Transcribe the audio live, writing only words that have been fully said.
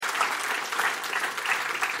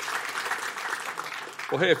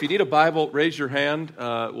Well, hey, if you need a Bible, raise your hand.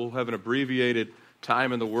 We'll have an abbreviated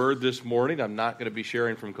time in the Word this morning. I'm not going to be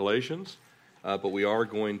sharing from Galatians, but we are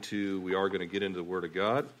going to get into the Word of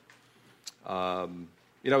God. I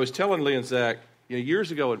was telling Lee and Zach,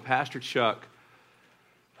 years ago when Pastor Chuck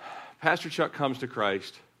comes to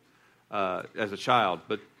Christ as a child,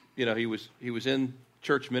 but he was in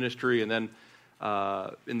church ministry, and then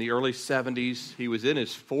in the early 70s, he was in his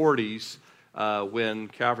 40s when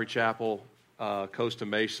Calvary Chapel Costa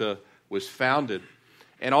Mesa was founded,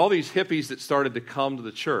 and all these hippies that started to come to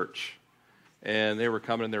the church, and they were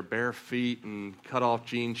coming in their bare feet and cut off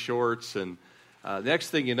jean shorts, and the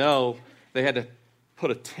next thing you know, they had to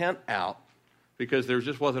put a tent out because there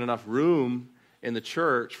just wasn't enough room in the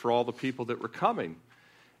church for all the people that were coming.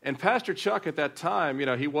 And Pastor Chuck at that time,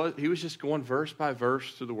 he was just going verse by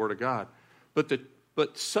verse through the Word of God,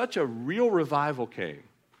 but such a real revival came,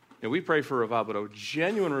 and we pray for revival, but a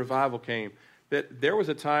genuine revival came. That there was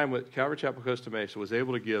a time when Calvary Chapel Costa Mesa was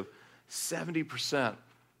able to give 70%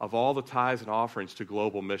 of all the tithes and offerings to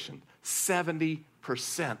global mission. 70%.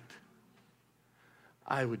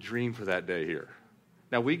 I would dream for that day here.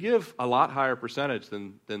 Now, we give a lot higher percentage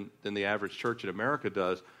than the average church in America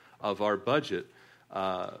does of our budget,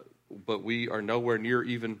 but we are nowhere near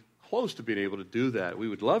even close to being able to do that. We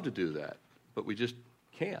would love to do that, but we just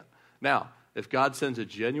can't. Now, if God sends a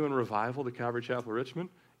genuine revival to Calvary Chapel Richmond,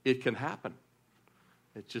 it can happen.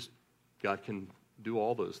 It's just, God can do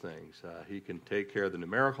all those things. He can take care of the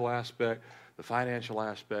numerical aspect, the financial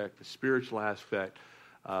aspect, the spiritual aspect.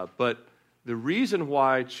 But the reason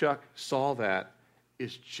why Chuck saw that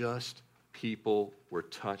is just people were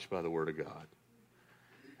touched by the Word of God.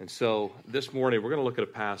 And so this morning, we're going to look at a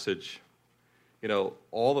passage,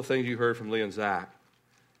 all the things you heard from Lee and Zach.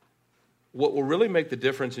 What will really make the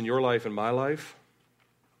difference in your life and my life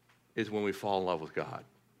is when we fall in love with God.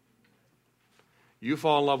 You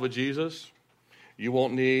fall in love with Jesus, I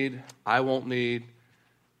won't need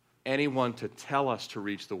anyone to tell us to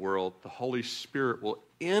reach the world. The Holy Spirit will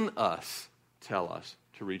in us tell us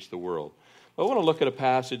to reach the world. I want to look at a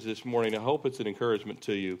passage this morning. I hope it's an encouragement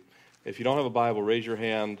to you. If you don't have a Bible, raise your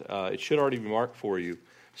hand. It should already be marked for you.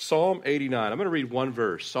 Psalm 89. I'm going to read one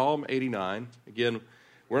verse. Psalm 89. Again,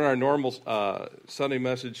 we're in our normal Sunday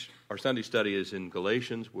message. Our Sunday study is in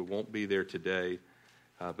Galatians. We won't be there today.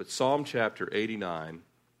 But Psalm chapter 89,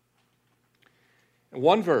 and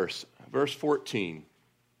one verse, verse 14.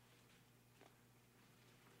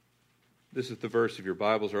 This is the verse, if your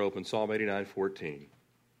Bibles are open, Psalm 89, 14.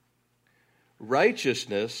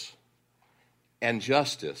 Righteousness and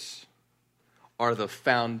justice are the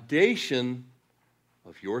foundation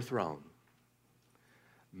of your throne.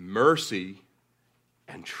 Mercy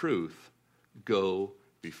and truth go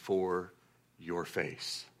before your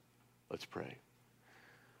face. Let's pray.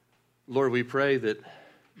 Lord, we pray that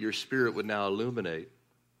your Spirit would now illuminate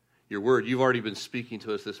your word. You've already been speaking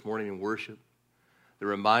to us this morning in worship. The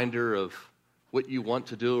reminder of what you want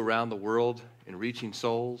to do around the world in reaching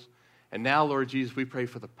souls. And now, Lord Jesus, we pray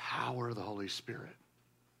for the power of the Holy Spirit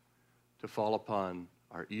to fall upon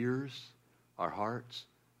our ears, our hearts,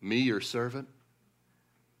 me, your servant,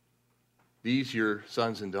 these your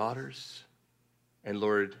sons and daughters. And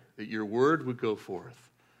Lord, that your word would go forth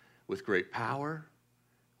with great power,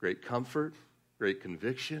 great comfort, great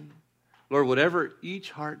conviction. Lord, whatever each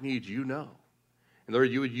heart needs, you know. And Lord,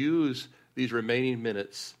 you would use these remaining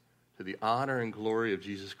minutes to the honor and glory of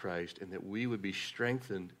Jesus Christ, and that we would be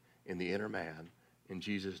strengthened in the inner man. In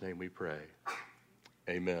Jesus' name we pray.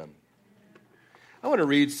 Amen. I want to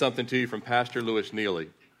read something to you from Pastor Lewis Neely.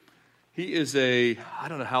 He is I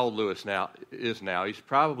don't know how old Lewis is now. He's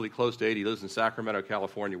probably close to 80. He lives in Sacramento,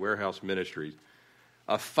 California, Warehouse Ministries.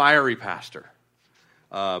 A fiery pastor.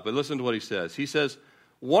 But listen to what he says. He says,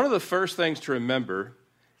 one of the first things to remember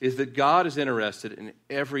is that God is interested in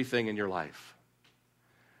everything in your life.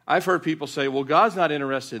 I've heard people say, well, God's not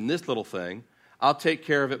interested in this little thing. I'll take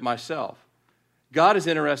care of it myself. God is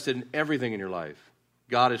interested in everything in your life.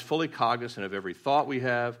 God is fully cognizant of every thought we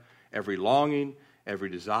have, every longing, every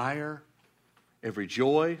desire, every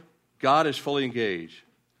joy. God is fully engaged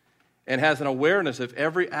and has an awareness of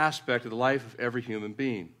every aspect of the life of every human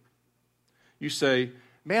being. You say,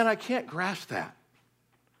 man, I can't grasp that.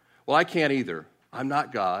 Well, I can't either. I'm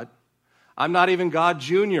not God. I'm not even God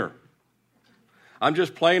Jr. I'm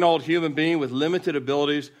just plain old human being with limited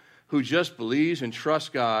abilities who just believes and trusts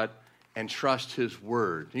God and trusts His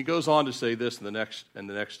Word. He goes on to say this in the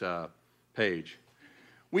next page.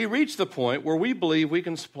 We reach the point where we believe we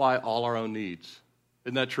can supply all our own needs.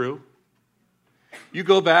 Isn't that true? You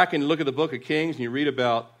go back and look at the book of Kings and you read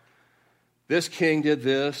about this king did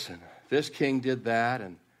this and this king did that,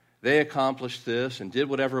 and they accomplished this and did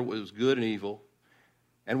whatever was good and evil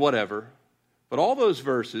and whatever. But all those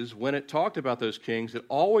verses, when it talked about those kings, it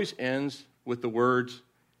always ends with the words,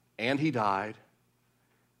 and he died,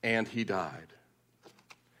 and he died.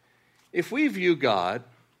 If we view God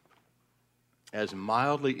as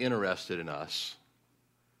mildly interested in us,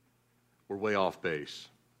 we're way off base,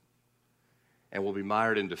 and we'll be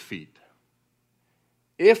mired in defeat.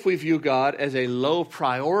 If we view God as a low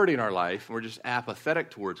priority in our life, and we're just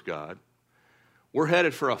apathetic towards God, we're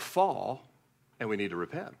headed for a fall, and we need to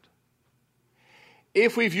repent.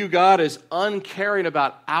 If we view God as uncaring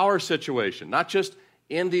about our situation, not just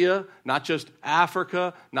India, not just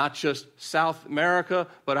Africa, not just South America,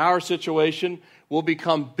 but our situation, we'll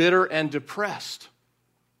become bitter and depressed,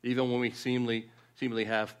 even when we seemingly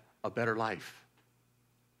have a better life.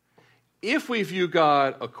 If we view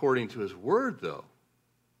God according to his word, though,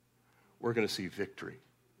 we're going to see victory.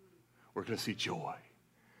 We're going to see joy.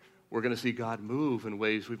 We're going to see God move in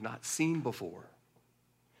ways we've not seen before.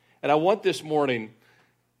 And I want this morning,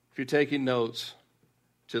 if you're taking notes,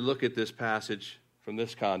 to look at this passage from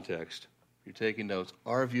this context. If you're taking notes,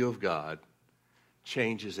 our view of God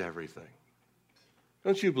changes everything.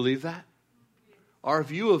 Don't you believe that? Our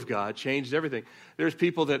view of God changes everything. There's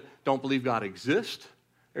people that don't believe God exists.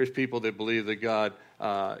 There's people that believe that God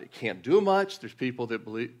can't do much. There's people that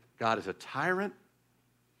believe God is a tyrant.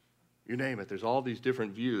 You name it. There's all these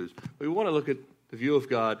different views. But we want to look at the view of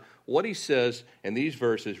God. What he says in these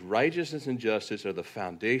verses, righteousness and justice are the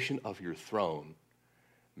foundation of your throne.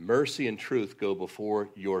 Mercy and truth go before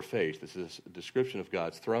your face. This is a description of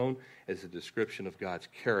God's throne. It's a description of God's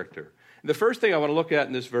character. And the first thing I want to look at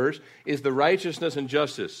in this verse is the righteousness and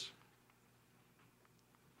justice.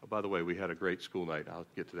 Oh, by the way, we had a great school night. I'll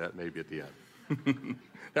get to that maybe at the end.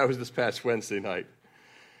 That was this past Wednesday night.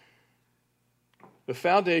 The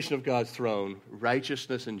foundation of God's throne,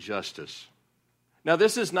 righteousness and justice. Now,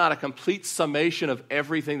 this is not a complete summation of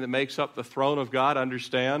everything that makes up the throne of God.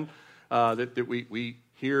 Understand that we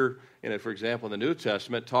hear, for example, in the New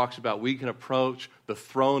Testament, talks about we can approach the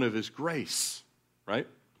throne of his grace, right?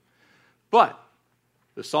 But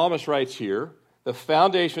the psalmist writes here, the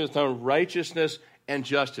foundation of the throne, righteousness and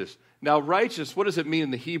justice. Now, righteous, what does it mean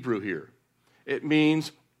in the Hebrew here? It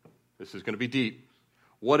means, this is going to be deep,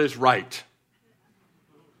 what is right?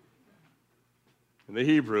 In the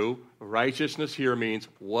Hebrew, righteousness here means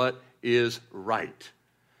what is right.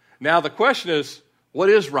 Now, the question is, what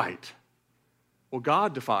is right? Well,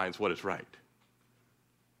 God defines what is right.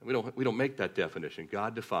 We don't make that definition.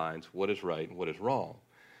 God defines what is right and what is wrong.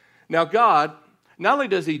 Now, God, not only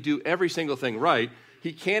does he do every single thing right,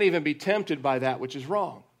 he can't even be tempted by that which is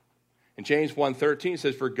wrong. And James 1:13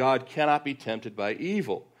 says, for God cannot be tempted by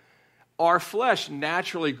evil. Our flesh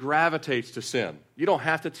naturally gravitates to sin. You don't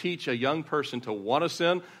have to teach a young person to want to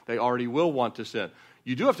sin. They already will want to sin.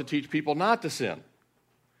 You do have to teach people not to sin.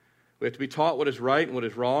 We have to be taught what is right and what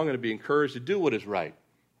is wrong and to be encouraged to do what is right.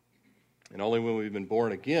 And only when we've been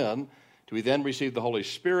born again do we then receive the Holy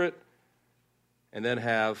Spirit and then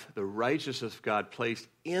have the righteousness of God placed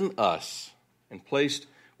in us. And placed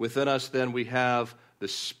within us, then we have the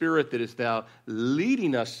Spirit that is now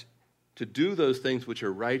leading us to do those things which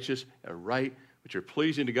are righteous and right, which are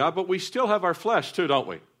pleasing to God. But we still have our flesh too, don't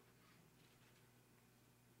we? If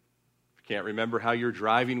you can't remember how your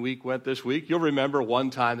driving week went this week, you'll remember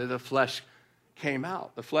one time that the flesh came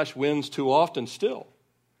out. The flesh wins too often still.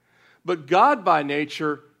 But God by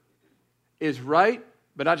nature is right,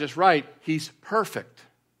 but not just right, he's perfect.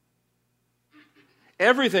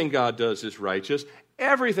 Everything God does is righteous.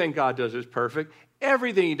 Everything God does is perfect.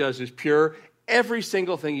 Everything he does is pure. Every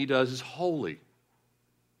single thing he does is holy.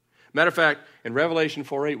 Matter of fact, in Revelation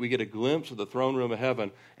 4:8, we get a glimpse of the throne room of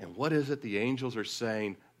heaven. And what is it the angels are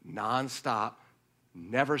saying nonstop,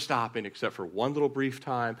 never stopping except for one little brief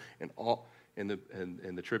time in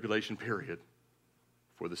the tribulation period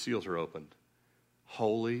before the seals are opened?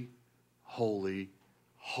 Holy, holy,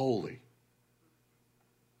 holy.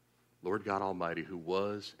 Lord God Almighty, who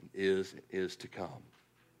was and is to come.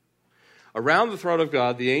 Around the throne of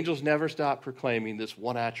God, the angels never stop proclaiming this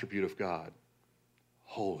one attribute of God,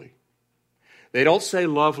 holy. They don't say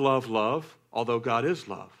love, love, love, although God is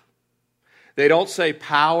love. They don't say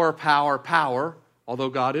power, power, power, although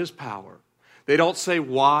God is power. They don't say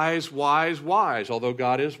wise, wise, wise, although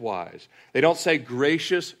God is wise. They don't say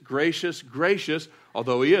gracious, gracious, gracious,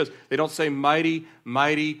 although he is. They don't say mighty,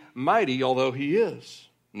 mighty, mighty, although he is.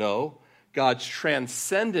 No, God's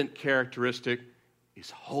transcendent characteristic is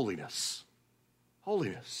holiness.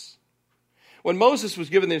 Holiness. When Moses was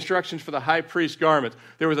given the instructions for the high priest's garments,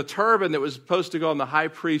 there was a turban that was supposed to go on the high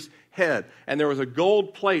priest's head, and there was a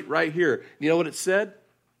gold plate right here. You know what it said?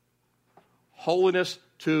 holiness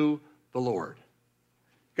to the Lord.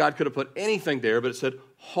 God could have put anything there, but it said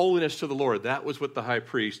holiness to the Lord. That was what the high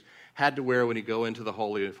priest had to wear when he go into the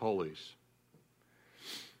Holy of Holies.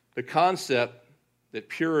 The concept that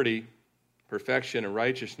purity, perfection, and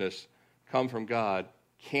righteousness come from God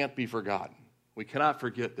can't be forgotten. We cannot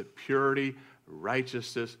forget that purity,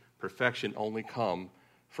 righteousness, perfection only come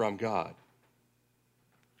from God.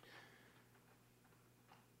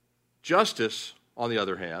 Justice, on the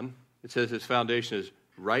other hand, it says its foundation is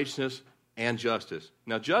righteousness and justice.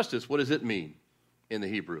 Now, justice, what does it mean in the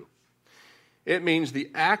Hebrew? It means the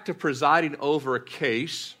act of presiding over a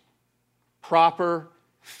case, proper,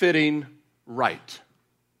 fitting, right.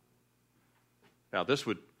 Now, this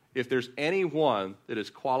would, if there's anyone that is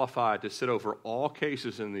qualified to sit over all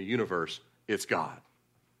cases in the universe, it's God.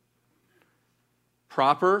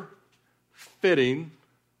 Proper, fitting,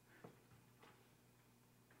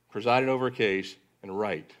 presiding over a case, and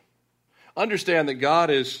right. Understand that God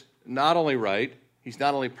is not only right, he's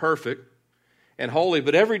not only perfect and holy,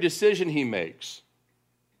 but every decision he makes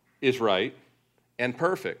is right and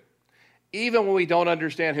perfect, even when we don't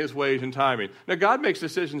understand his ways and timing. Now, God makes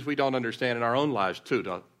decisions we don't understand in our own lives too,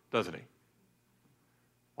 doesn't he?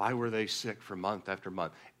 Why were they sick for month after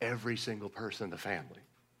month? Every single person in the family.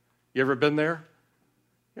 You ever been there?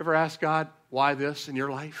 You ever asked God, why this in your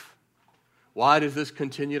life? Why does this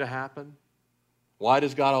continue to happen? Why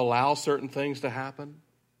does God allow certain things to happen?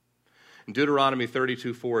 In Deuteronomy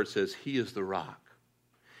 32:4, it says, he is the rock.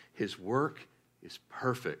 His work is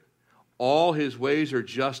perfect. All his ways are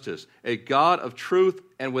justice. A God of truth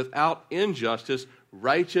and without injustice,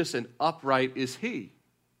 righteous and upright is he.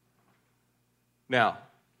 Now,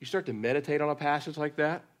 you start to meditate on a passage like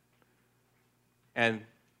that, and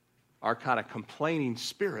our kind of complaining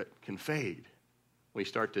spirit can fade. We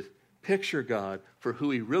start to picture God for who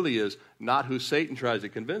he really is, not who Satan tries to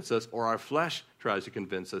convince us or our flesh tries to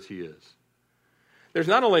convince us he is. There's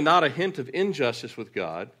not only not a hint of injustice with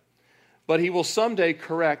God, but he will someday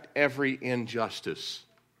correct every injustice.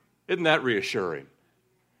 Isn't that reassuring?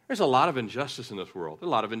 There's a lot of injustice in this world. There's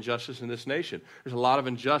a lot of injustice in this nation. There's a lot of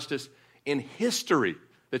injustice in history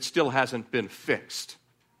that still hasn't been fixed.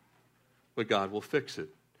 But God will fix it.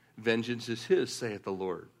 Vengeance is his, saith the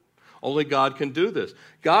Lord. Only God can do this.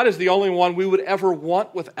 God is the only one we would ever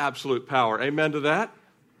want with absolute power. Amen to that?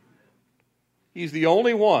 He's the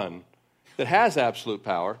only one that has absolute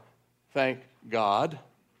power. Thank God.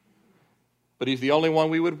 But he's the only one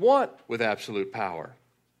we would want with absolute power,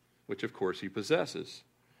 which of course he possesses.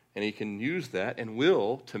 And he can use that and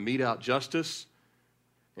will to mete out justice,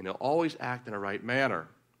 and he'll always act in a right manner.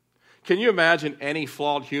 Can you imagine any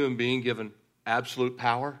flawed human being given absolute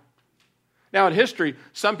power? Now, in history,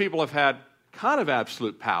 some people have had kind of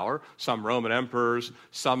absolute power, some Roman emperors,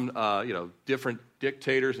 some different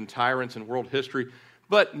dictators and tyrants in world history,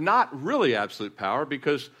 but not really absolute power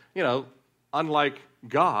because, unlike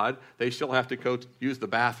God, they still have to go use the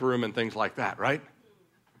bathroom and things like that, right?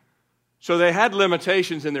 So they had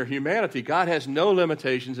limitations in their humanity. God has no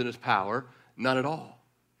limitations in his power, none at all.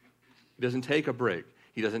 He doesn't take a break.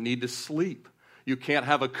 He doesn't need to sleep. You can't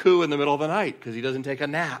have a coup in the middle of the night because he doesn't take a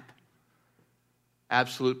nap.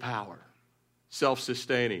 Absolute power,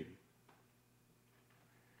 self-sustaining.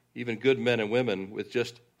 Even good men and women with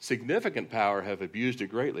just significant power have abused it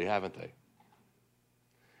greatly, haven't they?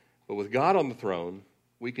 But with God on the throne,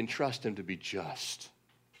 we can trust him to be just.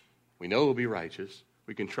 We know he'll be righteous.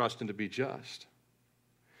 We can trust him to be just.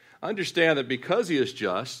 Understand that because he is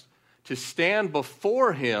just, to stand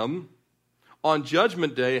before him on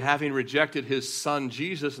Judgment Day, having rejected his son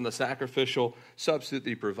Jesus and the sacrificial substitute that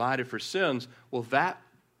he provided for sins, well, that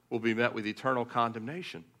will be met with eternal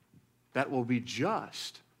condemnation. That will be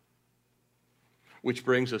just. Which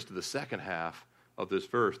brings us to the second half of this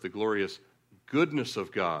verse, the glorious goodness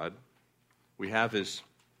of God. We have his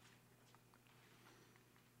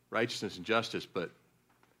righteousness and justice, but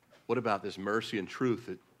what about this mercy and truth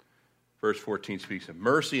that verse 14 speaks of?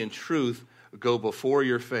 Mercy and truth go before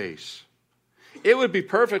your face. It would be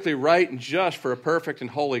perfectly right and just for a perfect and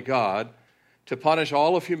holy God to punish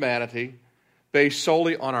all of humanity based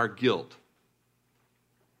solely on our guilt.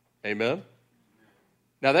 Amen?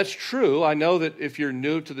 Now that's true. I know that if you're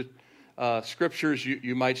new to the scriptures,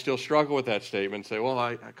 you might still struggle with that statement and say,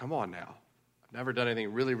 well, come on now. I've never done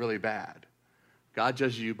anything really, really bad. God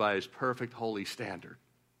judges you by his perfect, holy standard.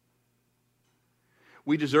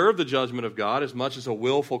 We deserve the judgment of God as much as a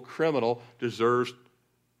willful criminal deserves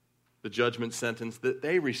the judgment sentence that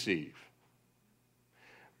they receive.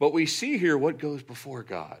 But we see here what goes before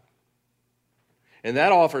God. And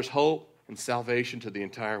that offers hope and salvation to the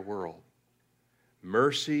entire world.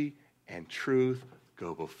 Mercy and truth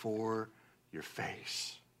go before your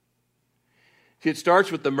face. See, it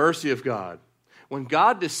starts with the mercy of God. When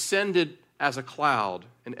God descended as a cloud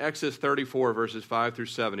in Exodus 34, verses 5 through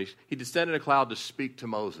 7, he descended in a cloud to speak to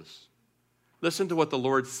Moses. Listen to what the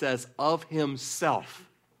Lord says of himself.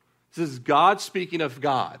 This is God speaking of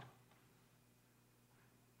God.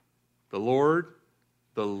 The Lord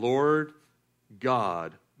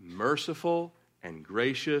God, merciful and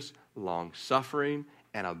gracious, long-suffering,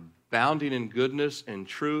 and abounding in goodness and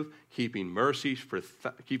truth, keeping mercy for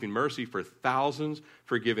thousands,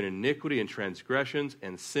 forgiving iniquity and transgressions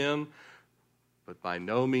and sin, but by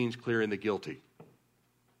no means clearing the guilty.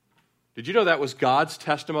 Did you know that was God's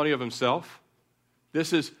testimony of himself?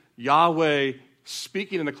 This is Yahweh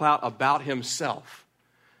speaking in the cloud about himself.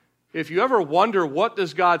 If you ever wonder what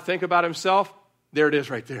does God think about himself, there it is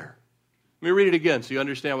right there. Let me read it again so you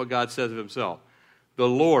understand what God says of himself. The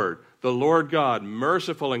Lord God,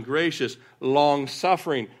 merciful and gracious,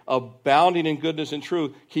 long-suffering, abounding in goodness and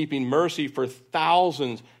truth, keeping mercy for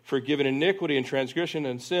thousands, forgiving iniquity and transgression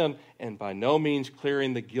and sin, and by no means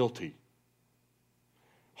clearing the guilty.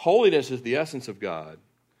 Holiness is the essence of God,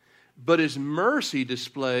 but his mercy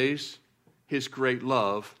displays his great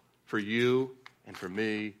love for you and for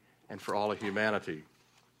me and for all of humanity.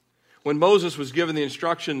 When Moses was given the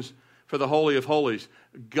instructions for the Holy of Holies,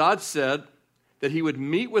 God said that he would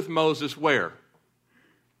meet with Moses where?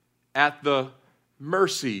 At the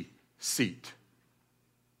mercy seat.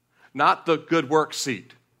 Not the good work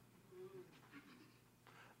seat.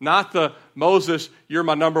 Not the Moses, you're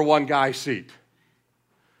my number one guy seat.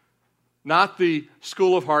 Not the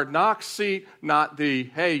School of Hard Knocks seat. Not the,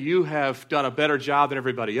 hey, you have done a better job than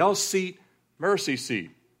everybody else seat. Mercy seat.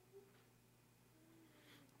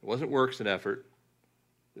 It wasn't works and effort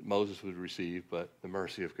that Moses would receive, but the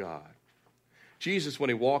mercy of God. Jesus, when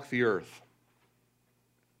he walked the earth,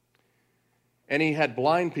 and he had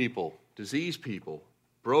blind people, diseased people,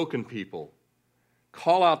 broken people,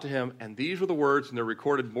 call out to him, and these were the words, and they're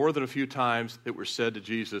recorded more than a few times, that were said to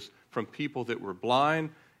Jesus from people that were blind,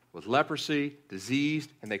 with leprosy, diseased,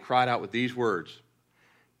 and they cried out with these words,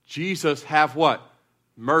 Jesus, have what?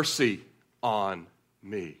 Mercy on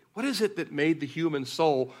me. What is it that made the human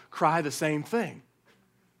soul cry the same thing?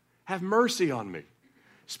 Have mercy on me.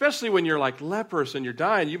 Especially when you're like leprous and you're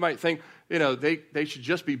dying, you might think, they should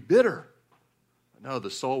just be bitter. No,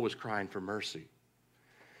 the soul was crying for mercy.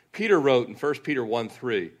 Peter wrote in 1 Peter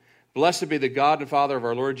 1:3, Blessed be the God and Father of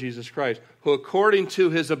our Lord Jesus Christ, who according to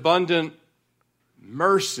his abundant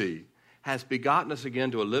mercy has begotten us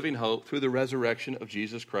again to a living hope through the resurrection of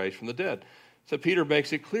Jesus Christ from the dead. So Peter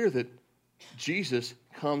makes it clear that Jesus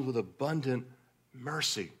comes with abundant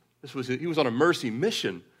mercy. He was on a mercy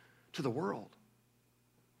mission to the world.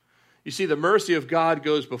 You see, the mercy of God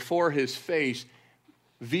goes before his face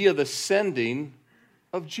via the sending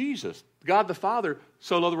of Jesus. God the Father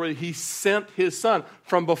so loved the world, he sent his Son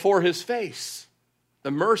from before his face. The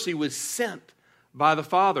mercy was sent by the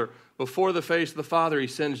Father. Before the face of the Father, he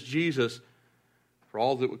sends Jesus for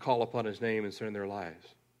all that would call upon his name and surrender their lives.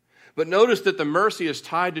 But notice that the mercy is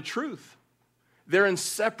tied to truth. They're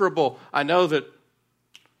inseparable. I know that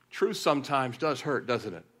truth sometimes does hurt,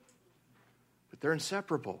 doesn't it? But they're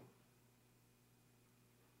inseparable.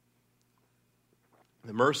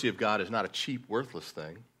 The mercy of God is not a cheap, worthless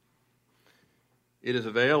thing. It is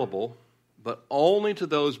available, but only to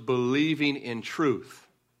those believing in truth.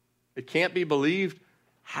 It can't be believed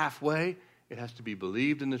halfway. It has to be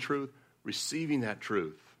believed in the truth, receiving that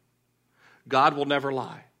truth. God will never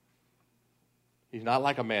lie. He's not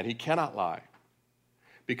like a man. He cannot lie.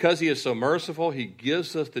 Because he is so merciful, he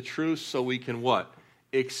gives us the truth so we can what?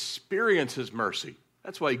 Experience his mercy.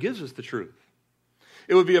 That's why he gives us the truth.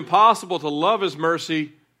 It would be impossible to love his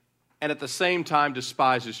mercy and at the same time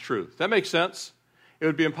despise his truth. That makes sense? It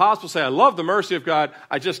would be impossible to say, I love the mercy of God,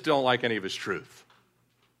 I just don't like any of his truth.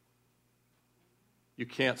 You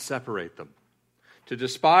can't separate them. To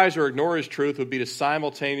despise or ignore his truth would be to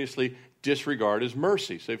simultaneously disregard his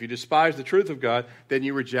mercy. So if you despise the truth of God, then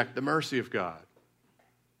you reject the mercy of God.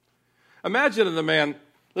 Imagine that a man,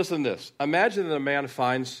 listen to this, imagine that a man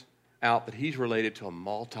finds out that he's related to a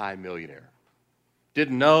multi-millionaire.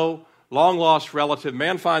 Didn't know, long-lost relative.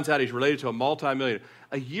 Man finds out he's related to a multi-millionaire.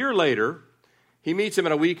 A year later, he meets him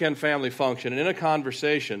at a weekend family function, and in a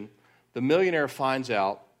conversation, the millionaire finds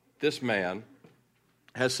out this man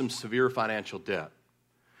has some severe financial debt.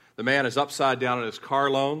 The man is upside down on his car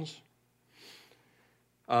loans.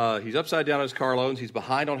 He's upside down on his car loans. He's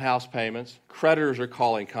behind on house payments. Creditors are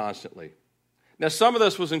calling constantly. Now, some of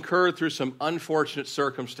this was incurred through some unfortunate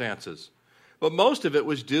circumstances, but most of it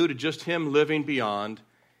was due to just him living beyond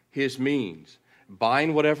his means,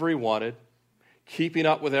 buying whatever he wanted, keeping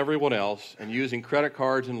up with everyone else, and using credit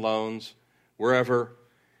cards and loans wherever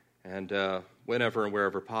and whenever and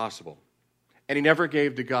wherever possible. And he never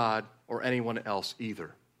gave to God or anyone else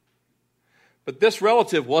either. But this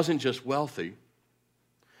relative wasn't just wealthy.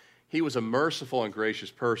 He was a merciful and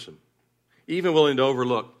gracious person, even willing to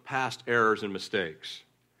overlook past errors and mistakes.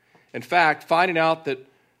 In fact, finding out that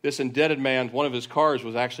this indebted man, one of his cars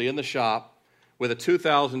was actually in the shop with a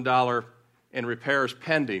 $2,000 in repairs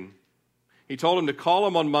pending, he told him to call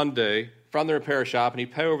him on Monday from the repair shop and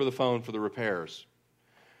he'd pay over the phone for the repairs.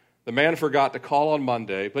 The man forgot to call on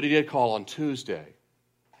Monday, but he did call on Tuesday.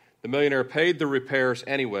 The millionaire paid the repairs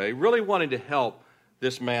anyway, really wanting to help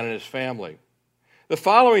this man and his family. The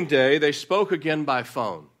following day, they spoke again by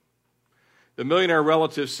phone. The millionaire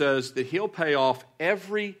relative says that he'll pay off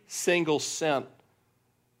every single cent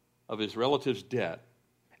of his relative's debt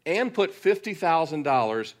and put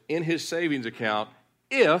 $50,000 in his savings account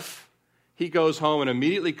if he goes home and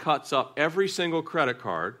immediately cuts up every single credit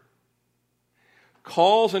card,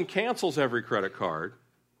 calls and cancels every credit card,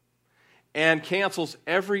 and cancels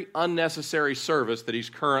every unnecessary service that he's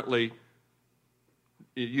currently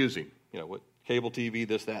using. What cable TV,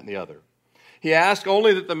 this, that, and the other. He asked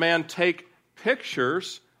only that the man take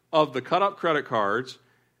pictures of the cut-up credit cards,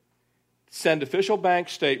 send official bank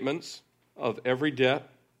statements of every debt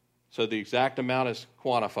so the exact amount is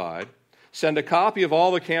quantified, send a copy of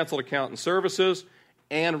all the canceled account and services,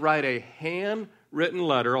 and write a handwritten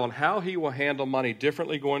letter on how he will handle money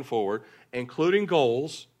differently going forward, including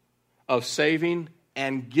goals of saving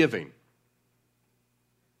and giving.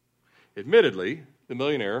 Admittedly, the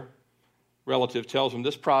millionaire relative tells him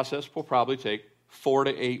this process will probably take 4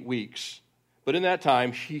 to 8 weeks. But in that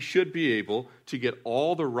time, he should be able to get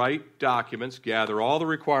all the right documents, gather all the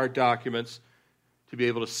required documents to be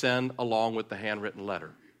able to send along with the handwritten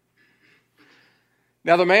letter.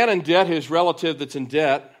 Now, the man in debt, his relative that's in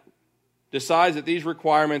debt, decides that these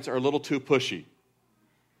requirements are a little too pushy.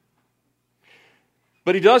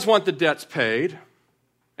 But he does want the debts paid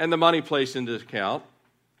and the money placed into his account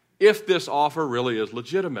if this offer really is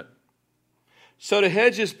legitimate. So to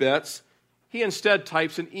hedge his bets, he instead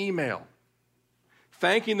types an email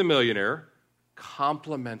thanking the millionaire,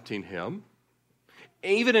 complimenting him,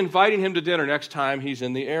 even inviting him to dinner next time he's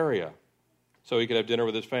in the area so he could have dinner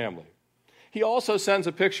with his family. He also sends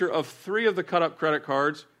a picture of 3 of the cut-up credit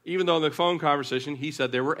cards, even though in the phone conversation he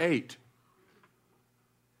said there were 8.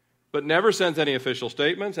 But never sends any official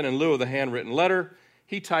statements, and in lieu of the handwritten letter,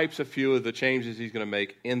 he types a few of the changes he's going to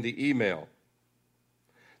make in the email.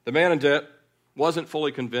 The man in debt wasn't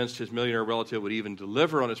fully convinced his millionaire relative would even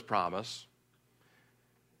deliver on his promise.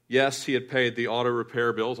 Yes, he had paid the auto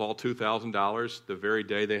repair bills, all $2,000, the very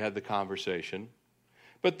day they had the conversation.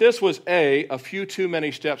 But this was A, few too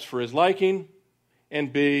many steps for his liking,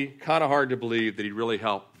 and B, kind of hard to believe that he'd really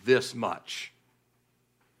help this much.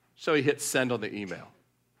 So he hits send on the email.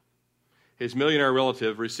 His millionaire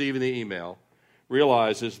relative, receiving the email,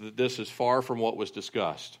 realizes that this is far from what was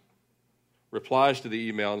discussed, replies to the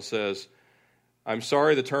email and says, "I'm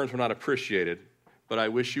sorry the terms were not appreciated, but I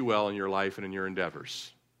wish you well in your life and in your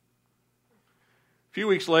endeavors." A few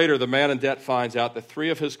weeks later, the man in debt finds out that 3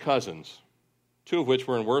 of his cousins, 2 of which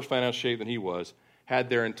were in worse financial shape than he was, had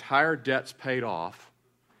their entire debts paid off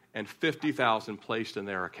and $50,000 placed in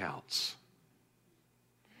their accounts.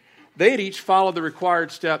 They had each followed the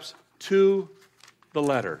required steps to the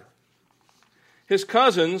letter. His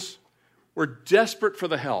cousins were desperate for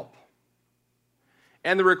the help,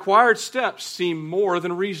 and the required steps seemed more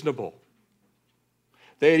than reasonable.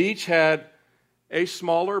 They had each had a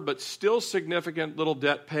smaller but still significant little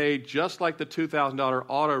debt paid, just like the $2,000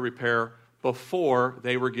 auto repair, before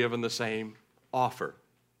they were given the same offer.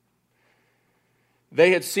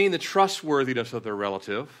 They had seen the trustworthiness of their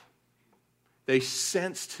relative. They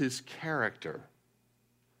sensed his character.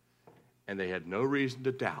 And they had no reason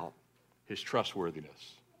to doubt his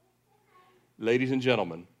trustworthiness. Ladies and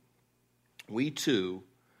gentlemen, we too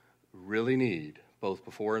really need, both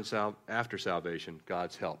before and after salvation,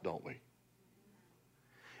 God's help, don't we?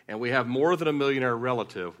 And we have more than a millionaire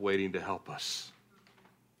relative waiting to help us.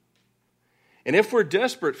 And if we're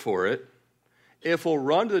desperate for it, if we'll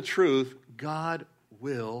run to the truth, God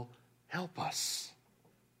will help us.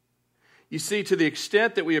 You see, to the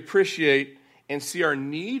extent that we appreciate and see our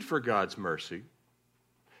need for God's mercy,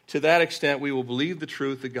 to that extent we will believe the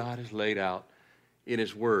truth that God has laid out in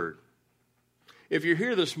His Word. If you're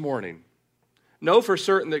here this morning, know for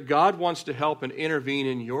certain that God wants to help and intervene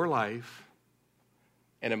in your life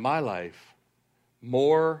and in my life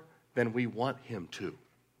more than we want Him to.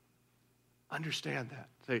 Understand that.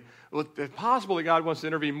 Say, well, it's possible that God wants to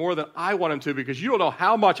intervene more than I want Him to because you don't know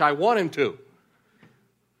how much I want Him to.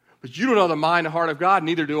 But you don't know the mind and heart of God,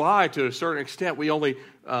 neither do I to a certain extent. We only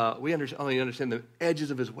understand the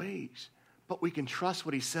edges of his ways. But we can trust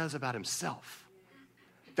what he says about himself.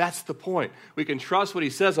 That's the point. We can trust what he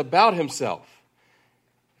says about himself.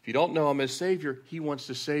 If you don't know him as Savior, he wants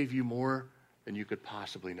to save you more than you could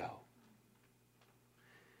possibly know.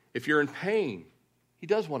 If you're in pain, he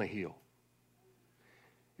does want to heal.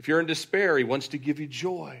 If you're in despair, he wants to give you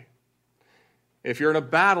joy. If you're in a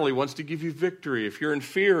battle, he wants to give you victory. If you're in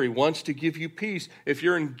fear, he wants to give you peace. If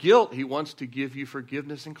you're in guilt, he wants to give you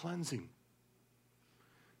forgiveness and cleansing.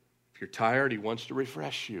 If you're tired, he wants to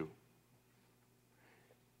refresh you.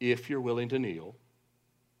 If you're willing to kneel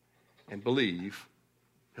and believe,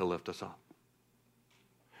 he'll lift us up.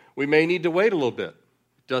 We may need to wait a little bit.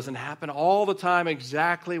 It doesn't happen all the time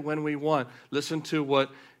exactly when we want. Listen to what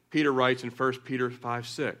Peter writes in 1 Peter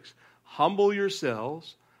 5:6. Humble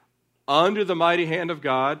yourselves under the mighty hand of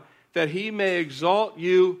God, that he may exalt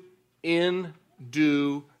you in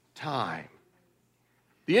due time.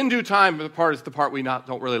 The in due time part is the part we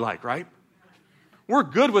don't really like, right? We're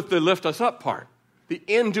good with the lift us up part. The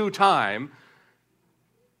in due time,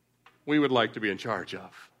 we would like to be in charge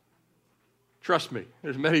of. Trust me,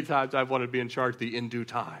 there's many times I've wanted to be in charge the in due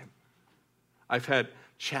time. I've had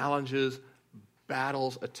challenges,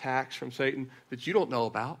 battles, attacks from Satan that you don't know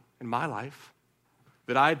about in my life,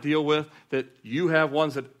 that I deal with, that you have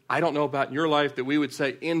ones that I don't know about in your life, that we would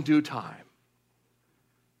say in due time.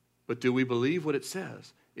 But do we believe what it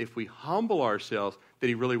says? If we humble ourselves, that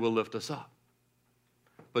he really will lift us up.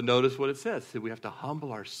 But notice what it says. That we have to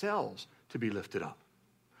humble ourselves to be lifted up.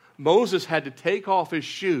 Moses had to take off his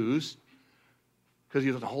shoes because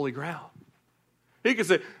he was on holy ground. He could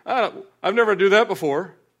say, I've never do that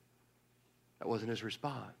before. That wasn't his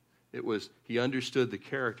response. It was, he understood the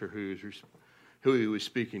character who he was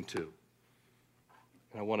speaking to.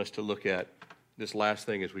 And I want us to look at this last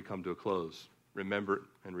thing as we come to a close. Remember it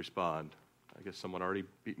and respond. I guess someone already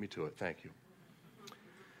beat me to it. Thank you.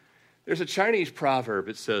 There's a Chinese proverb.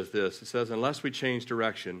 It says this. It says, unless we change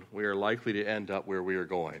direction, we are likely to end up where we are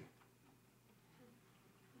going.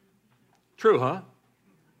 True, huh?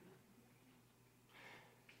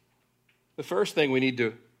 The first thing we need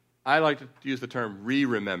to, I like to use the term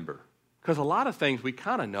re-remember. Because a lot of things we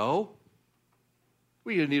kind of know.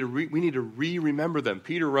 We need to re-remember them.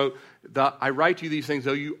 Peter wrote, I write to you these things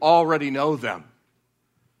though you already know them.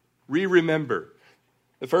 Re-remember.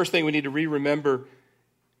 The first thing we need to re-remember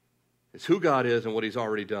is who God is and what he's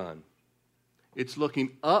already done. It's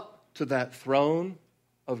looking up to that throne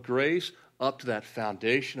of grace, up to that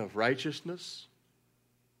foundation of righteousness.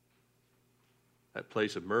 That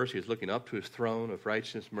place of mercy is looking up to his throne of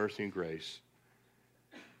righteousness, mercy, and grace.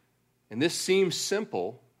 And this seems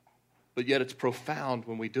simple, but yet it's profound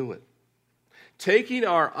when we do it. Taking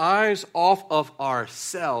our eyes off of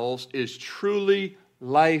ourselves is truly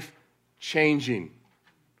life-changing.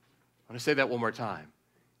 I want to say that one more time.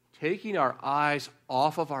 Taking our eyes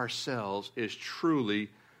off of ourselves is truly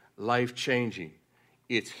life-changing.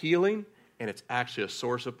 It's healing, and it's actually a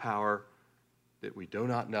source of power that we do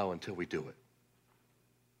not know until we do it.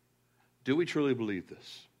 Do we truly believe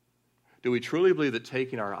this? Do we truly believe that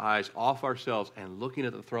taking our eyes off ourselves and looking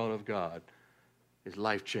at the throne of God is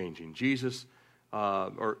life-changing? Jesus,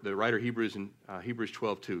 or the writer Hebrews in Hebrews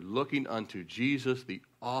 12:2, looking unto Jesus, the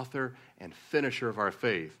author and finisher of our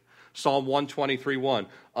faith. Psalm 123:1,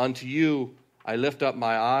 unto you I lift up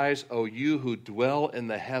my eyes, O you who dwell in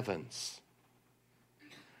the heavens.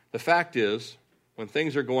 The fact is, when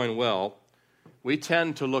things are going well, we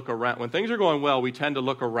tend to look around. When things are going well, we tend to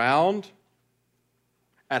look around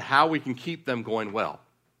at how we can keep them going well.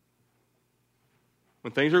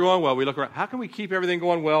 When things are going well, we look around, how can we keep everything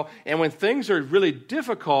going well? And when things are really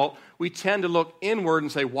difficult, we tend to look inward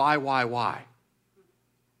and say, why?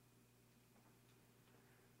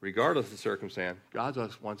 Regardless of the circumstance, God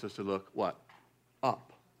wants us to look what?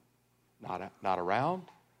 Up. Not around,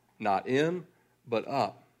 not in, but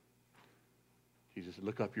up. Jesus said,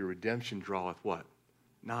 look up, your redemption draweth what?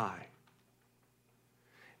 Nigh.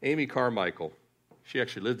 Amy Carmichael, she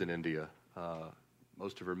actually lived in India.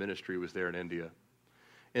 Most of her ministry was there in India.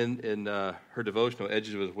 In her devotional,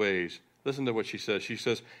 Edges of His Ways, listen to what she says. She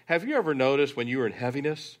says, have you ever noticed when you were in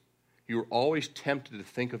heaviness, you were always tempted to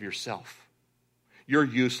think of yourself, your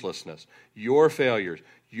uselessness, your failures,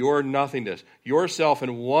 your nothingness, yourself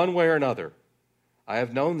in one way or another? I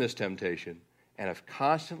have known this temptation and have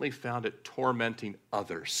constantly found it tormenting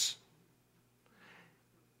others.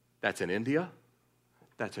 That's in India.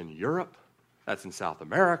 That's in Europe. That's in South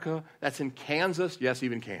America. That's in Kansas. Yes,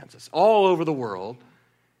 even Kansas. All over the world,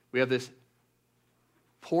 we have this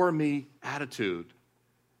poor me attitude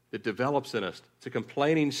that develops in us. It's a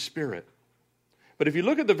complaining spirit. But if you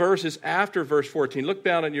look at the verses after verse 14, look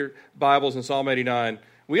down in your Bibles in Psalm 89.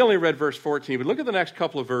 We only read verse 14, but look at the next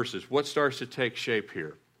couple of verses. What starts to take shape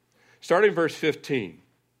here? Starting verse 15.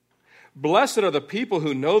 Blessed are the people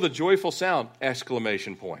who know the joyful sound!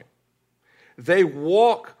 Exclamation point. They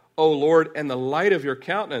walk, O Lord, in the light of your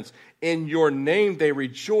countenance. In your name they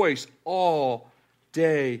rejoice all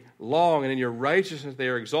day long, and in your righteousness they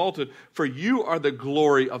are exalted, for you are the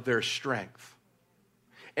glory of their strength.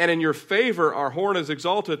 And in your favor our horn is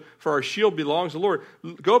exalted, for our shield belongs to the Lord.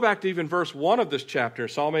 Go back to even verse 1 of this chapter,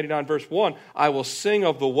 Psalm 89, verse 1. I will sing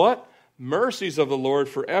of the what? Mercies of the Lord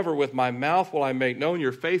forever. With my mouth will I make known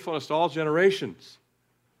your faithfulness to all generations.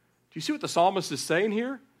 Do you see what the psalmist is saying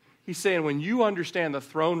here? He's saying when you understand the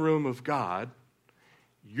throne room of God,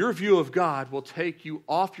 your view of God will take you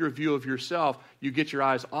off your view of yourself. You get your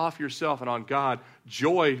eyes off yourself and on God.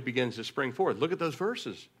 Joy begins to spring forth. Look at those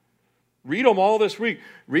verses. Read them all this week.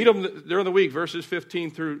 Read them during the week, verses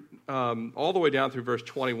 15 through all the way down through verse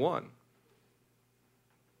 21.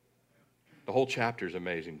 The whole chapter is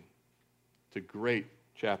amazing. It's a great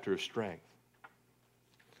chapter of strength.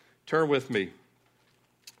 Turn with me.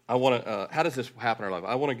 I want to. How does this happen in our life?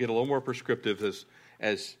 I want to get a little more prescriptive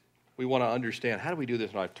as we want to understand. How do we do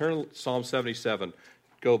this in life? Turn to Psalm 77.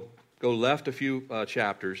 Go left a few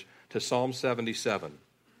chapters to Psalm 77.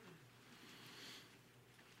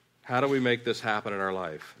 How do we make this happen in our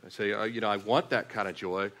life? I say, I want that kind of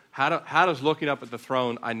joy. How does looking up at the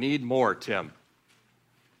throne? I need more, Tim.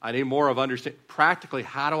 I need more of understanding. Practically,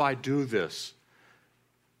 how do I do this?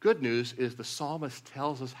 Good news is the psalmist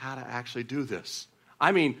tells us how to actually do this.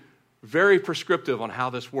 I mean, very prescriptive on how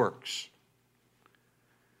this works.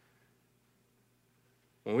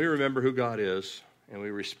 When we remember who God is and we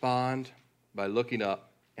respond by looking up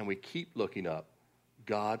and we keep looking up,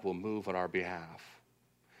 God will move on our behalf.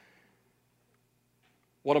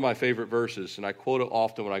 One of my favorite verses, and I quote it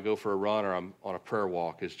often when I go for a run or I'm on a prayer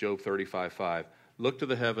walk, is Job 35:5. Look to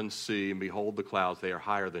the heavens, see, and behold the clouds. They are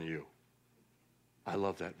higher than you. I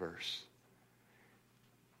love that verse.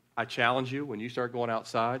 I challenge you, when you start going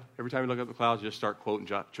outside, every time you look at the clouds, just start quoting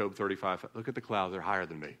Job 35. Look at the clouds. They're higher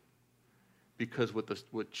than me. Because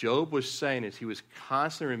what Job was saying is he was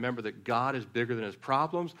constantly remembering that God is bigger than his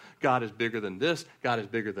problems. God is bigger than this. God is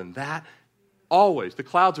bigger than that. Always. The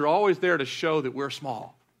clouds are always there to show that we're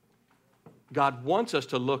small. God wants us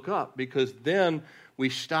to look up because then we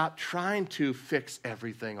stop trying to fix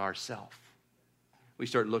everything ourselves. We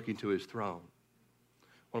start looking to his throne.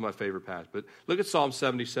 One of my favorite passages. But look at Psalm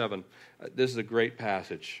 77. This is a great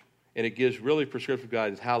passage. And it gives really prescriptive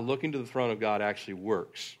guidance how looking to the throne of God actually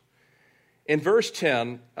works. In verse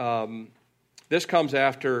 10, this comes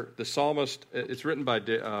after the psalmist. It's written by,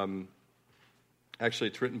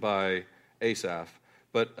 it's written by Asaph.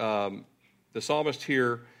 But the psalmist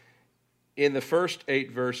here, in the first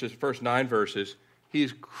 9 verses,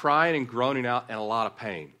 he's crying and groaning out in a lot of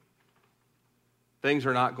pain. Things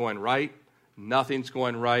are not going right. Nothing's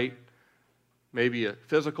going right. Maybe a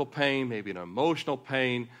physical pain, maybe an emotional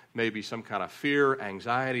pain, maybe some kind of fear,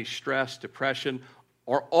 anxiety, stress, depression,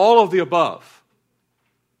 or all of the above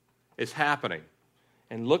is happening.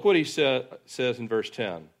 And look what he says in verse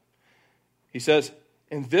 10. He says,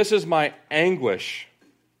 and this is my anguish,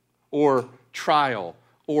 or trial,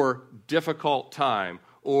 or difficult time,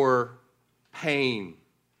 or pain.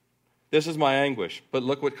 This is my anguish. But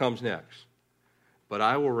look what comes next. But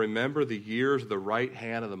I will remember the years of the right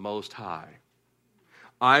hand of the Most High.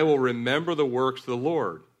 I will remember the works of the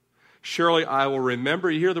Lord. Surely I will remember.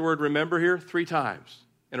 You hear the word remember here? 3 times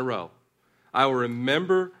in a row. I will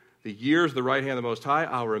remember the years of the right hand of the Most High.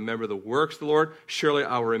 I will remember the works of the Lord. Surely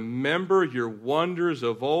I will remember your wonders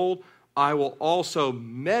of old. I will also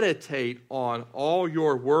meditate on all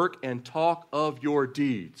your work and talk of your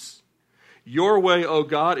deeds. Your way, O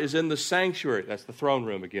God, is in the sanctuary. That's the throne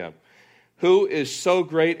room again. Who is so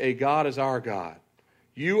great a God as our God?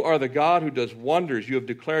 You are the God who does wonders. You have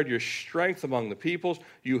declared your strength among the peoples.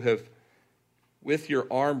 You have, with your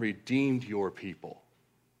arm, redeemed your people.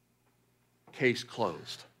 Case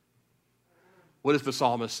closed. What is the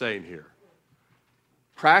psalmist saying here?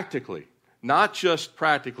 Practically, not just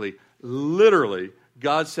practically, literally,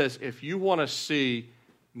 God says, if you want to see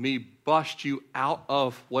me bust you out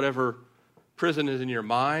of whatever prison is in your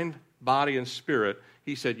mind, body, and spirit,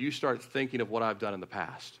 he said, you start thinking of what I've done in the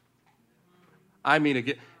past. I mean,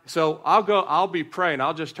 again, so I'll be praying.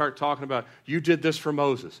 I'll just start talking about, you did this for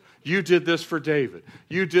Moses. You did this for David.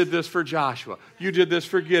 You did this for Joshua. You did this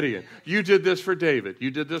for Gideon. You did this for David. You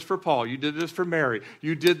did this for Paul. You did this for Mary.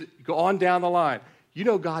 Go on down the line. You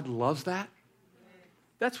know God loves that?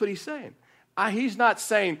 That's what he's saying. He's not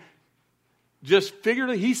saying just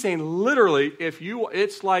figuratively. He's saying literally,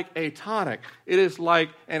 it's like a tonic. It is like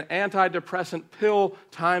an antidepressant pill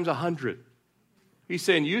times 100. He's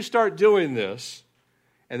saying, you start doing this,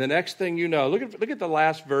 and the next thing you know, look at the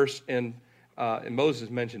last verse and Moses is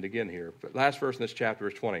mentioned again here. But last verse in this chapter,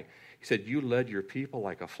 verse 20. He said, you led your people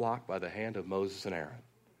like a flock by the hand of Moses and Aaron.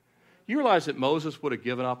 You realize that Moses would have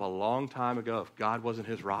given up a long time ago if God wasn't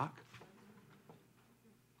his rock?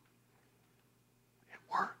 It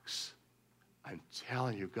works. I'm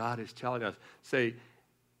telling you, God is telling us, say,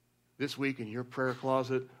 this week in your prayer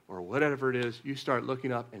closet or whatever it is, you start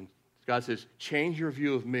looking up and God says, change your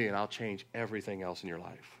view of me and I'll change everything else in your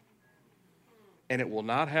life. And it will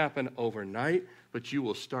not happen overnight, but you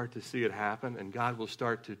will start to see it happen, and God will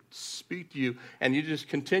start to speak to you. And you just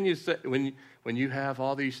continue to say, when you have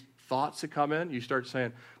all these thoughts that come in, you start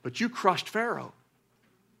saying, but you crushed Pharaoh.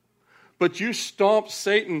 But you stomped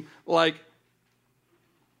Satan like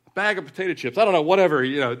a bag of potato chips. I don't know, whatever,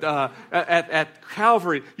 at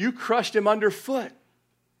Calvary. You crushed him underfoot.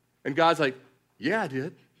 And God's like, yeah, I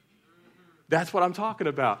did. That's what I'm talking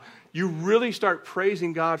about. You really start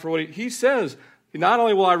praising God for what he says. Not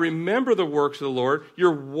only will I remember the works of the Lord,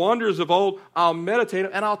 your wonders of old, I'll meditate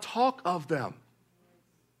and I'll talk of them.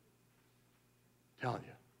 I'm telling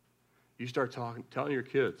you. You start telling your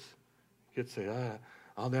kids. Kids say,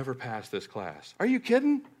 I'll never pass this class. Are you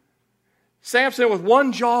kidding? Samson with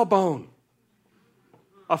one jawbone.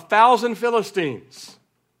 1,000 Philistines.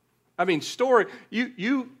 I mean,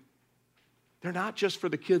 they're not just for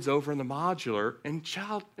the kids over in the modular and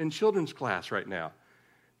children's class right now.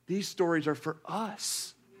 These stories are for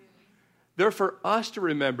us. They're for us to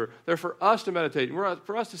remember. They're for us to meditate.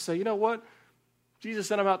 For us to say, you know what? Jesus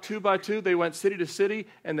sent them out 2 by 2. They went city to city,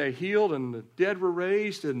 and they healed, and the dead were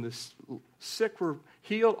raised, and the sick were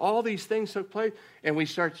healed. All these things took place, and we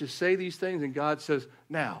start to say these things, and God says,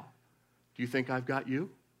 now, do you think I've got you?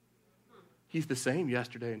 He's the same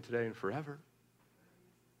yesterday and today and forever.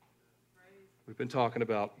 We've been talking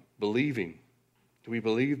about believing. Do we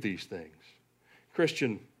believe these things?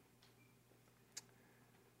 Christian,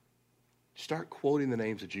 start quoting the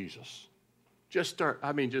names of Jesus. Just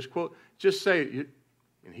say,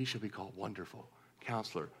 and he shall be called Wonderful,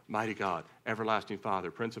 Counselor, Mighty God, Everlasting Father,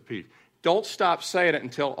 Prince of Peace. Don't stop saying it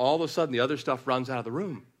until all of a sudden the other stuff runs out of the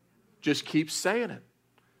room. Just keep saying it.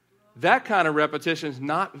 That kind of repetition is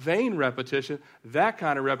not vain repetition. That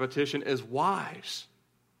kind of repetition is wise.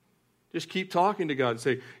 Just keep talking to God and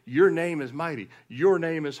say, your name is mighty. Your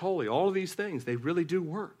name is holy. All of these things, they really do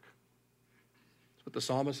work. That's what the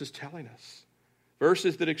psalmist is telling us.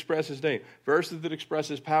 Verses that express his name. Verses that express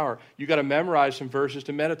his power. You got to memorize some verses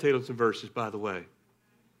to meditate on some verses, by the way.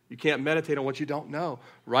 You can't meditate on what you don't know.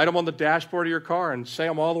 Write them on the dashboard of your car and say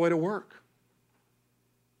them all the way to work.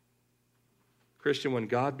 Christian, when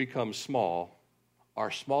God becomes small,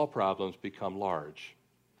 our small problems become large.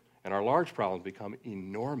 And our large problems become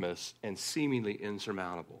enormous and seemingly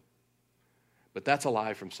insurmountable. But that's a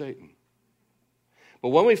lie from Satan. But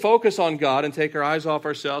when we focus on God and take our eyes off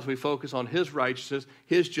ourselves, we focus on his righteousness,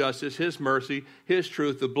 his justice, his mercy, his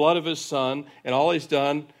truth, the blood of his Son, and all he's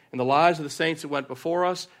done, and the lives of the saints that went before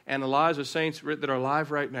us, and the lives of saints that are alive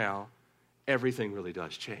right now, everything really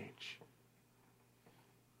does change.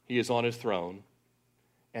 He is on his throne,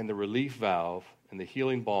 and the relief valve and the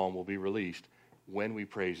healing balm will be released when we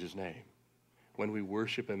praise his name, when we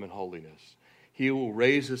worship him in holiness. He will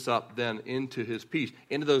raise us up then into his peace,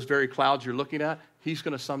 into those very clouds you're looking at. He's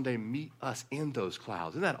going to someday meet us in those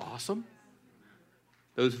clouds. Isn't that awesome?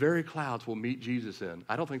 Those very clouds will meet Jesus in.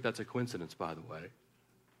 I don't think that's a coincidence, by the way.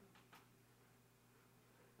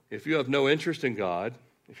 If you have no interest in God,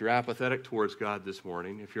 if you're apathetic towards God this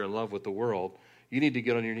morning, if you're in love with the world, you need to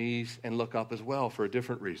get on your knees and look up as well for a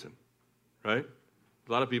different reason, right?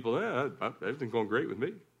 A lot of people, everything's going great with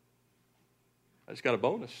me. I just got a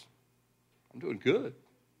bonus. I'm doing good.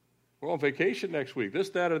 We're on vacation next week, this,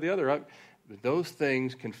 that, or the other. Those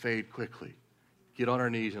things can fade quickly. Get on our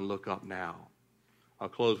knees and look up now. I'll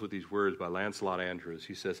close with these words by Lancelot Andrewes.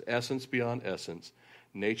 He says, essence beyond essence,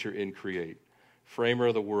 nature increate. Framer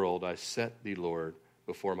of the world, I set thee, Lord,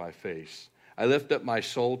 before my face. I lift up my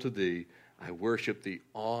soul to thee. I worship thee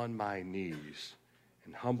on my knees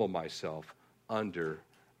and humble myself under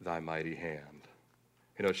thy mighty hand.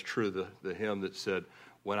 You know, it's true, the hymn that said,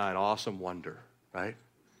 when I an awesome wonder, right?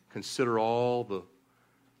 Consider all the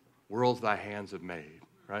worlds thy hands have made,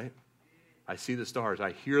 right? I see the stars.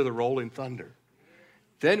 I hear the rolling thunder.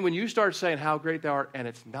 Then when you start saying how great thou art, and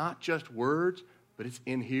it's not just words, but it's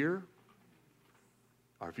in here,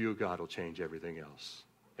 our view of God will change everything else.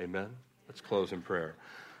 Amen? Let's close in prayer.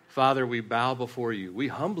 Father, we bow before you. We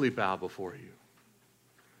humbly bow before you.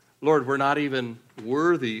 Lord, we're not even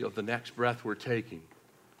worthy of the next breath we're taking,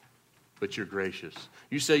 but you're gracious.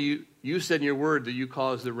 You said in your word that you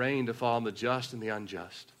cause the rain to fall on the just and the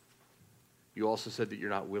unjust. You also said that you're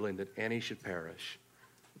not willing that any should perish,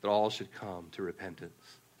 but that all should come to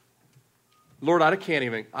repentance. Lord, I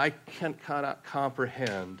cannot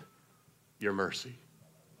comprehend your mercy.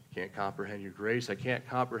 I can't comprehend your grace. I can't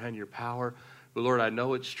comprehend your power. But Lord, I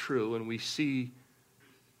know it's true, and we see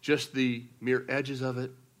just the mere edges of it,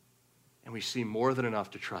 and we see more than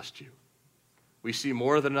enough to trust you. We see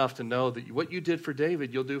more than enough to know that what you did for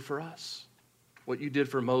David, you'll do for us. What you did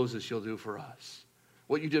for Moses, you'll do for us.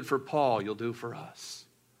 What you did for Paul, you'll do for us.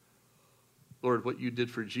 Lord, what you did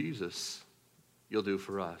for Jesus, you'll do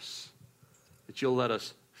for us. That you'll let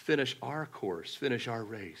us finish our course, finish our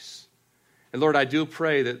race. And Lord, I do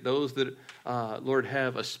pray that those that, Lord,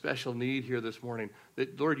 have a special need here this morning,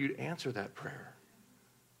 that, Lord, you'd answer that prayer.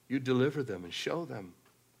 You'd deliver them and show them.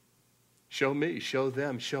 Show me, show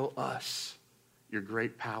them, show us your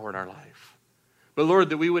great power in our life. But Lord,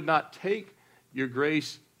 that we would not take your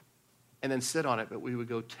grace and then sit on it, but we would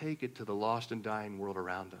go take it to the lost and dying world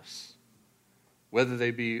around us. Whether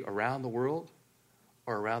they be around the world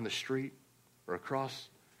or around the street or across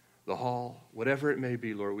the hall, whatever it may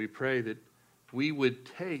be, Lord, we pray that we would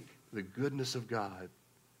take the goodness of God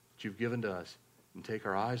that you've given to us and take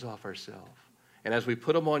our eyes off ourselves. And as we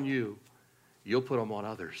put them on you, you'll put them on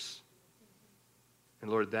others. And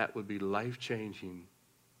Lord, that would be life-changing,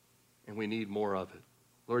 and we need more of it.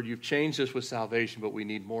 Lord, you've changed us with salvation, but we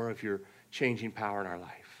need more of your changing power in our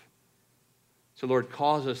life. So Lord,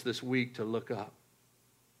 cause us this week to look up.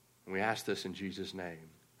 And we ask this in Jesus' name.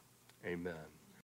 Amen.